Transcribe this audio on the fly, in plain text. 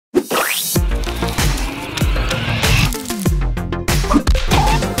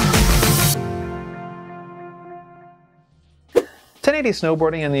180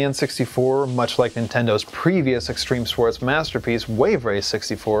 snowboarding in the N64, much like Nintendo's previous extreme sports masterpiece Wave Race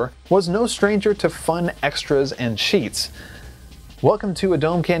 64, was no stranger to fun extras and cheats. Welcome to a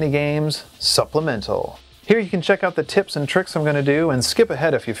Dome Candy Games Supplemental. Here you can check out the tips and tricks I'm going to do and skip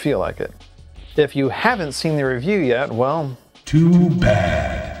ahead if you feel like it. If you haven't seen the review yet, well, too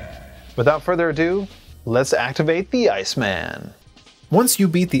bad. Without further ado, let's activate the Iceman. Once you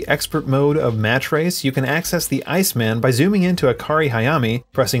beat the expert mode of Match Race, you can access the Iceman by zooming into Akari Hayami,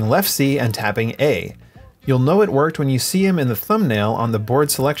 pressing left C and tapping A. You'll know it worked when you see him in the thumbnail on the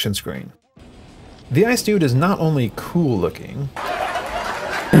board selection screen. The Ice Dude is not only cool looking,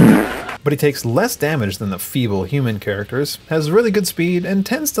 but he takes less damage than the feeble human characters, has really good speed, and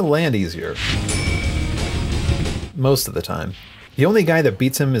tends to land easier. Most of the time. The only guy that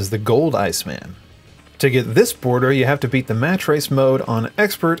beats him is the Gold Iceman. To get this border, you have to beat the Match Race mode on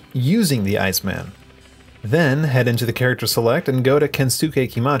Expert using the Iceman. Then head into the character select and go to Kensuke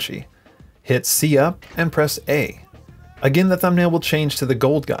Kimachi. Hit C up and press A. Again, the thumbnail will change to the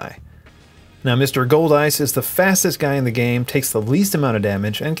Gold guy. Now, Mr. Gold Ice is the fastest guy in the game, takes the least amount of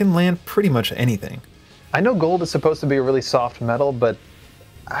damage, and can land pretty much anything. I know gold is supposed to be a really soft metal, but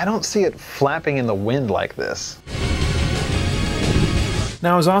I don't see it flapping in the wind like this.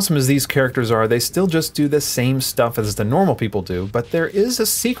 Now, as awesome as these characters are, they still just do the same stuff as the normal people do, but there is a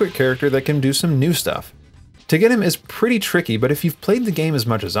secret character that can do some new stuff. To get him is pretty tricky, but if you've played the game as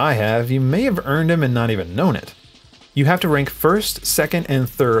much as I have, you may have earned him and not even known it. You have to rank 1st, 2nd, and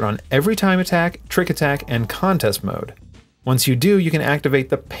 3rd on every time attack, trick attack, and contest mode. Once you do, you can activate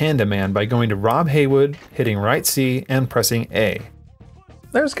the Panda Man by going to Rob Haywood, hitting right C, and pressing A.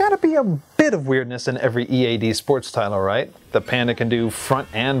 There's gotta be a bit of weirdness in every EAD sports title, right? The Panda can do front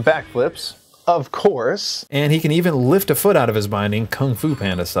and back flips, of course. And he can even lift a foot out of his binding, Kung Fu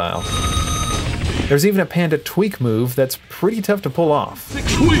Panda style. There's even a Panda tweak move that's pretty tough to pull off.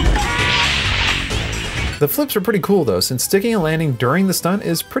 The flips are pretty cool though, since sticking a landing during the stunt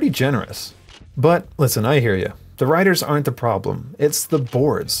is pretty generous. But listen, I hear you. The riders aren't the problem, it's the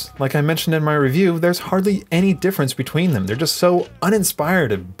boards. Like I mentioned in my review, there's hardly any difference between them. They're just so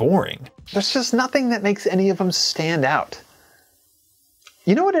uninspired and boring. There's just nothing that makes any of them stand out.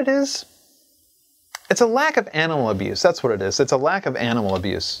 You know what it is? It's a lack of animal abuse, that's what it is. It's a lack of animal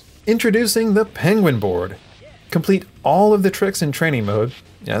abuse. Introducing the Penguin board. Complete all of the tricks in training mode,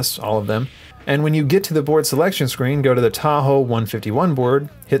 yes, all of them, and when you get to the board selection screen, go to the Tahoe 151 board,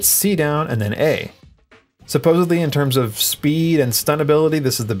 hit C down, and then A. Supposedly, in terms of speed and stunt ability,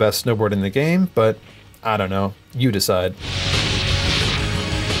 this is the best snowboard in the game, but I don't know, you decide.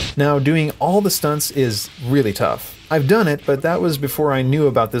 Now, doing all the stunts is really tough. I've done it, but that was before I knew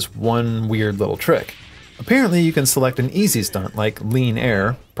about this one weird little trick. Apparently, you can select an easy stunt, like lean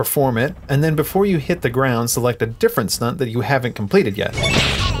air, perform it, and then before you hit the ground, select a different stunt that you haven't completed yet.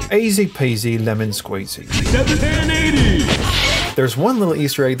 Easy peasy lemon squeezy. 1080! There's one little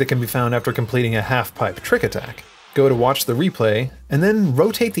Easter egg that can be found after completing a half-pipe trick attack. Go to watch the replay, and then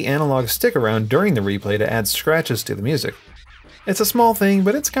rotate the analog stick around during the replay to add scratches to the music. It's a small thing,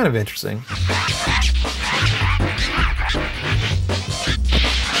 but it's kind of interesting.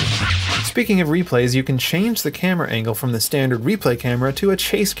 Speaking of replays, you can change the camera angle from the standard replay camera to a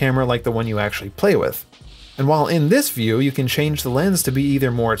chase camera like the one you actually play with. And while in this view, you can change the lens to be either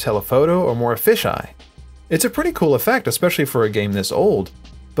more telephoto or more fisheye. It's a pretty cool effect, especially for a game this old,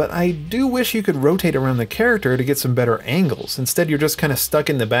 but I do wish you could rotate around the character to get some better angles. Instead, you're just kind of stuck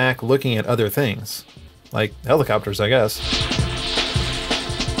in the back looking at other things. Like helicopters, I guess.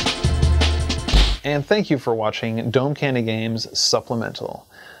 And thank you for watching Dome Candy Games Supplemental.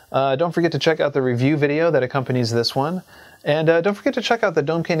 Don't forget to check out the review video that accompanies this one. And don't forget to check out the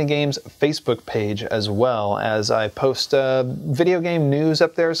Dome Candy Games Facebook page as well, as I post video game news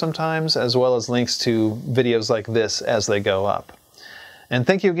up there sometimes, as well as links to videos like this as they go up. And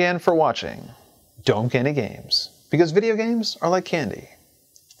thank you again for watching Dome Candy Games, because video games are like candy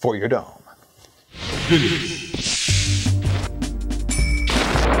for your dome. Finish.